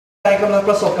ใจกำลัง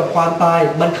ประสบกับความตาย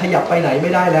มันขยับไปไหนไ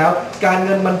ม่ได้แล้วการเ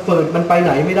งินมันฝืดมันไปไห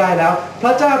นไม่ได้แล้วพร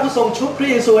ะเจ้าผู้ทรงชุบพระ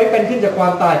เยซูให้เป็นขึ้นจากควา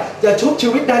มตายจะชุบชี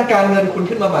วิตด้านการเงินคุณ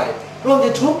ขึ้นมาใหม่รวมจ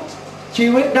ะชุบชี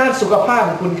วิตด้านสุขภาพข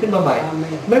องคุณขึ้นมาใหม่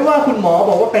ไม่ว่าคุณหมอ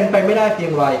บอกว่าเป็นไปไม่ได้เพีย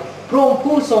งไรพระองค์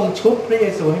ผู้ทรงชุบพระเย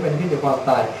ซูให้เป็นขึ้นจากความ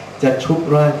ตายจะชุบ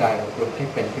ร่างกายของคุณให้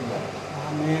เป็นขึ้นมา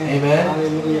อาเมน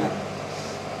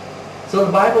So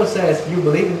the Bible says you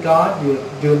believe in God, you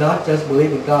do not just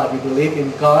believe in God, you believe in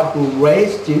God who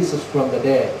raised Jesus from the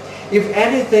dead. If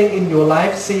anything in your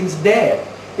life seems dead,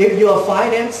 if your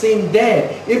finance seems dead,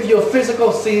 if your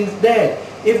physical seems dead,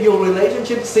 if your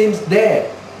relationship seems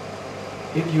dead,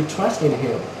 if you trust in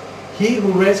Him, He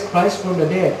who raised Christ from the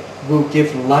dead will give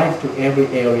life to every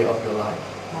area of your life.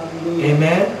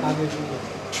 Amen?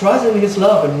 Trust in His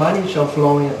love and money shall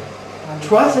flow in.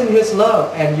 Trust in His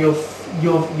love and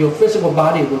your physical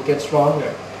body will get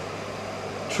stronger.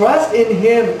 Trust in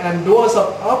Him and doors of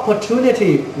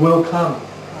opportunity will come.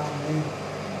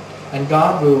 And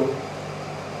God will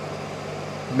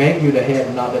make you the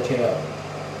head, not the tail.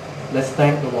 Let's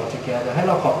thank the Lord together. ให้เ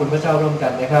ราขอบคุณพระเจ้าร่วมกั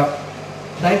นนะครับ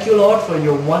Thank you, Lord, for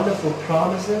your wonderful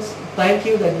promises. Thank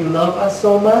you that you love us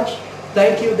so much.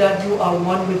 Thank you that you are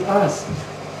one with us.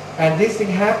 And this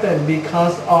thing happened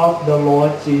because of the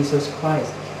Lord Jesus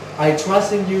Christ. I trust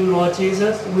in you, Lord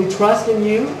Jesus. We trust in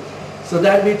you so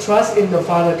that we trust in the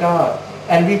Father God.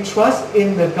 And we trust in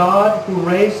the God who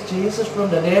raised Jesus from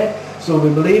the dead. So we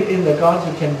believe in the God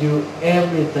who can do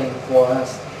everything for us.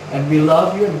 And we love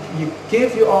you and give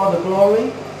you all the glory.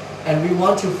 And we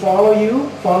want to follow you,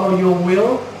 follow your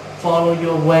will, follow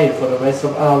your way for the rest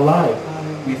of our life.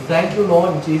 We thank you, Lord,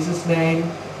 in Jesus' name.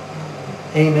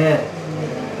 Amen.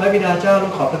 พระบิดาเจ้าเรา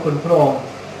ขอบพระคุณพระองค์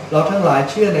เราทั้งหลาย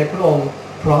เชื่อในพระองค์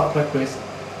เพราะพระคริสต์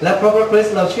และเพราะพระคริส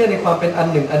ต์เราเชื่อในความเป็นอัน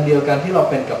หนึ่งอันเดียวกันที่เรา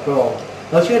เป็นกับพระองค์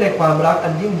เราเชื่อในความรักอั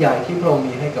นยิ่งใหญ่ที่พระองค์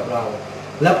มีให้กับเรา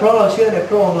และเพราะเราเชื่อในพ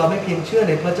ระองค์เราไม่เพียงเชื่อ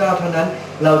ในพระเจ้าเท่านั้น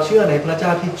เราเชื่อในพระเจ้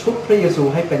าที่ชุบพระเยซู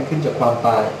ให้เป็นขึ้นจากความต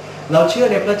ายเราเชื่อ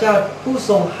ในพระเจ้าผู้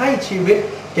ทรงให้ชีวิต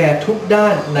แก่ทุกด้า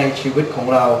นในชีวิตของ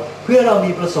เราเพื่อเรา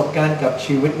มีประสบการณ์กับ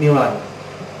ชีวิตนิรันดร์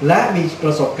และมีป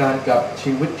ระสบการณ์กับ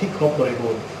ชีวิตที่ครบบริ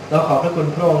บูรณ์เราขอบพระคุณ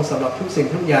พระองค์สำหรับทุกสิ่ง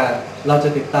ทุกอย่างเราจะ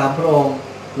ติดตามพระองค์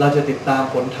เราจะติดตาม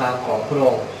หนทางของพระอ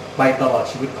งค์ไปตลอด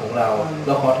ชีวิตของเราเร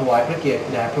าขอถวายพระเกียรติ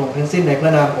แด่พระองค์ทั้งสิ้นในพร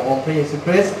ะนามขององค์พระเยซูค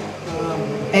ริสต์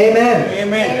เอเมนเอ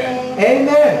เมนเอเม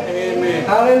น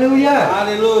ฮาเลลูยาฮา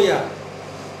เลลูยา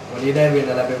วันนี้ได้เรียน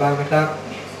อะไรไปบ้างไหมครับ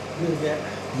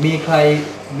มีใคร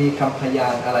มีคำพยา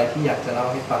นอะไรที่อยากจะเล่า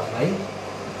ให้ฟังไหม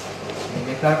มีไห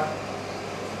มครับ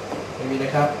ไม่มีน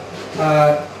ะครับ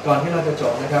ก่อนที่เราจะจ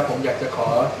บนะครับผมอยากจะขอ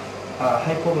ใ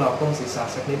ห้พวกเราก้มศีรษะ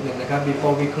สักนิดหนึ่งนะครับ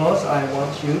Before we close I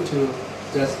want you to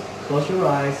just close your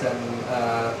eyes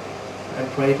and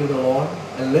pray to the Lord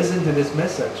and listen to this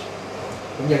message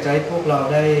ผมอยากจะให้พวกเรา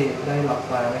ได้หลับ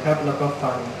ตานะครับแล้วก็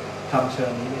ฟังคำเชิ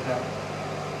ญนี้นะครับ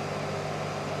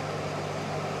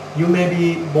You may be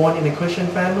born in a Christian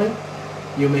family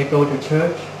you may go to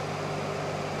church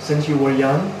since you were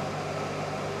young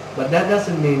but that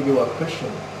doesn't mean you are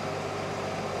Christian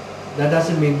that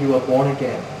doesn't mean you are born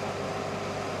again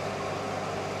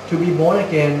To be born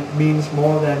again means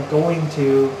more than going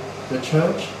to the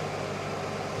church,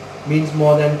 means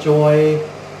more than join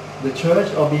the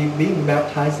church or being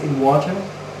baptized in water.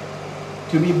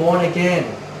 To be born again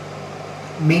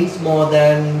means more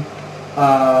than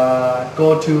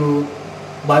go to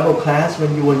Bible class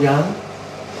when you were young.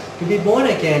 To be born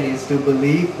again is to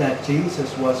believe that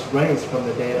Jesus was raised from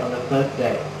the dead on the third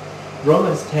day.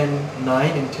 Romans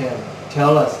 10:9 and 10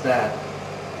 tell us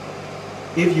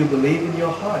that.If you believe in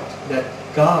your heart that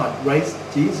God raised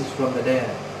Jesus from the dead,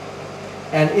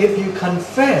 and if you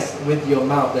confess with your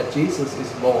mouth that Jesus is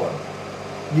Lord,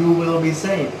 you will be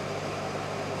saved.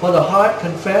 For the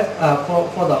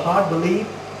heart belief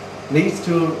leads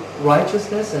to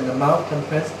righteousness, and the mouth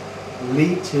confess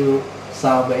lead to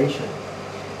salvation.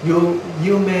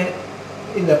 You may,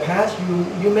 in the past,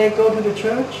 you may go to the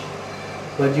church,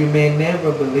 but you may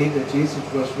never believe that Jesus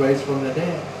was raised from the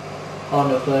dead on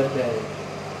the third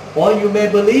day.Or you may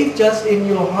believe just in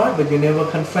your heart, but you never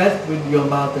confess with your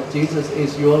mouth that Jesus is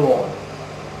your Lord.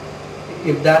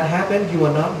 If that happened, you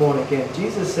are not born again.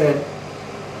 Jesus said,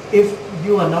 if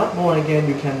you are not born again,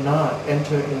 you cannot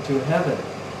enter into heaven.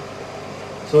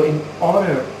 So in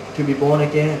order to be born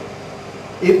again,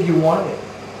 if you want it,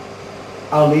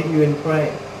 I'll lead you in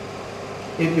prayer.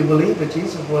 If you believe that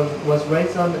Jesus was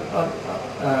raised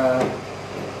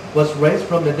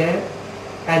from the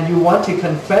dead,and you want to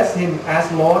confess Him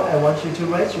as Lord, I want you to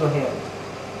raise your hand.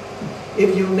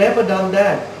 If you've never done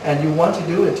that and you want to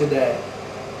do it today,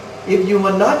 if you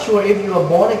are not sure if you are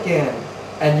born again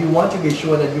and you want to be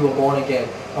sure that you are born again,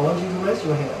 I want you to raise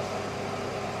your hand.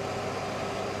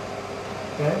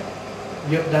 Okay,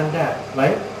 you've done that,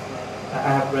 right? I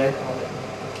have read all it.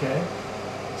 Okay,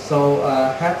 so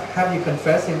have you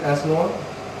confessed Him as Lord?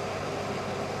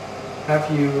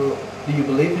 Do you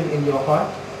believe Him in your heart?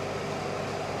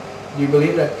 Do you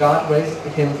believe that God raised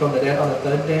Him from the dead on the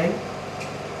third day?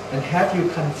 And have you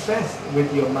confessed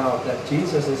with your mouth that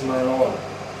Jesus is my Lord?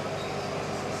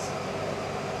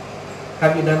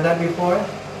 Have you done that before?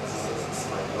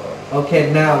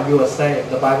 Okay, now you are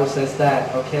saved. The Bible says that.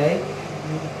 Okay.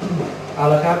 เอา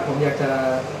ละครับผมอยากจะ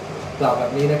กล่าวแบ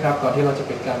บนี้นะครับก่อนที่เราจะ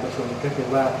ปิดการประชุมก็คือ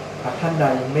ว่าหากท่านใด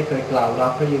ยังไม่เคยกล่าวรั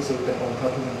บพระเยซูเป็นองค์พระ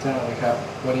ผู้เป็นเจ้านะครับ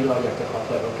วันนี้เราอยากจะขอเ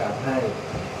ปิดโอกาสให้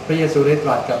พระเยซูได้ต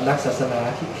รัสกับนักศาสนา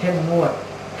ที่เข้มงวด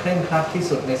เคร่งครัดที่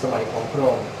สุดในสมัยของพระอ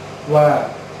งค์ว่า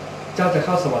เจ้าจะเ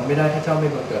ข้าสวรรค์ไม่ได้ถ้าเจ้าไม่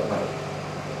บังเกิดใหม่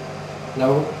แล้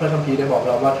วพระคัมภีร์ได้บอกเ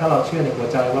ราว่าถ้าเราเชื่อในหัว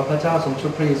ใจว่าพระเจ้าทรงชุ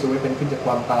บพระเยซูไว้เป็นขึ้นจากค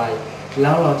วามตายแ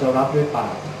ล้วเราจะรับด้วยปา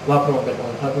กว่าพระองค์เป็นอ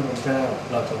งค์พระผู้เป็นเจ้า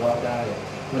เราจะรอดได้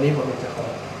วันนี้ผมอยากจะขอ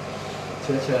เ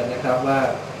ชิญนะครับว่า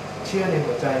เชื่อใน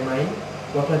หัวใจไหม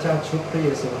ว่าพระเจ้าชุบพระเย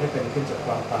ซูให้เป็นขึ้นจากค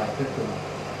วามตายเพื่อคุณ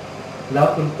แล้ว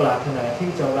คุณปรารถนาที่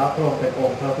จะรับพระองค์เป็นอ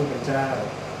งค์พระผู้เป็นเจ้า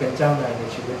เป็นเจ้านายใน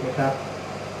ชีวิตไหมครับ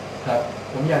ครับ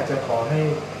ผมอยากจะขอให้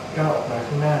ก้าวออกมา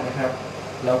ข้างหน้านะครับ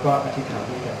แล้วก็อธิษฐาน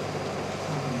ด้วยกัน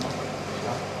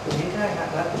ตรงนี้ได้ครับ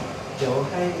แล้วเดี๋ยว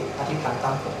ให้อธิษฐานต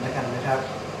ามผมแล้วกันนะครับ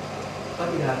พระ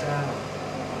บิดาเจ้า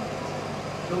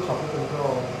ลูกขอบพระคุณพระอ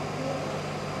งค์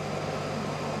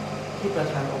ที่ประ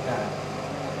ทานโอกาส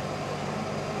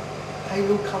ให้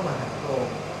ลูกเข้ามาหาพระอง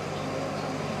ค์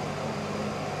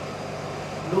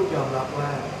ลูกยอมรับว่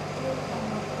า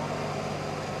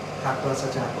หากปราศ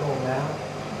จากพระองค์แล้ว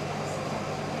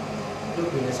ลูก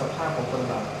อยู่ในสภาพของคน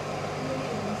บาป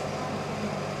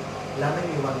และไม่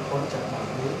มีวันพ้นจากบาป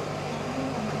นี้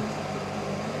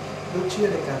ลูกเชื่อ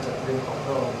ในการจัดเตรียมของพ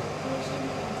ระองค์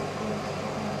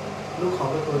ลูกขอ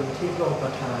พระคุณที่พระองค์ปร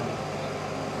ะทาน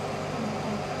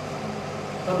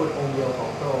พระบุตรองค์เดียวของ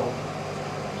พระองค์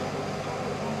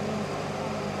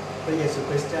พระเยซูค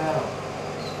ริสต์เจ้า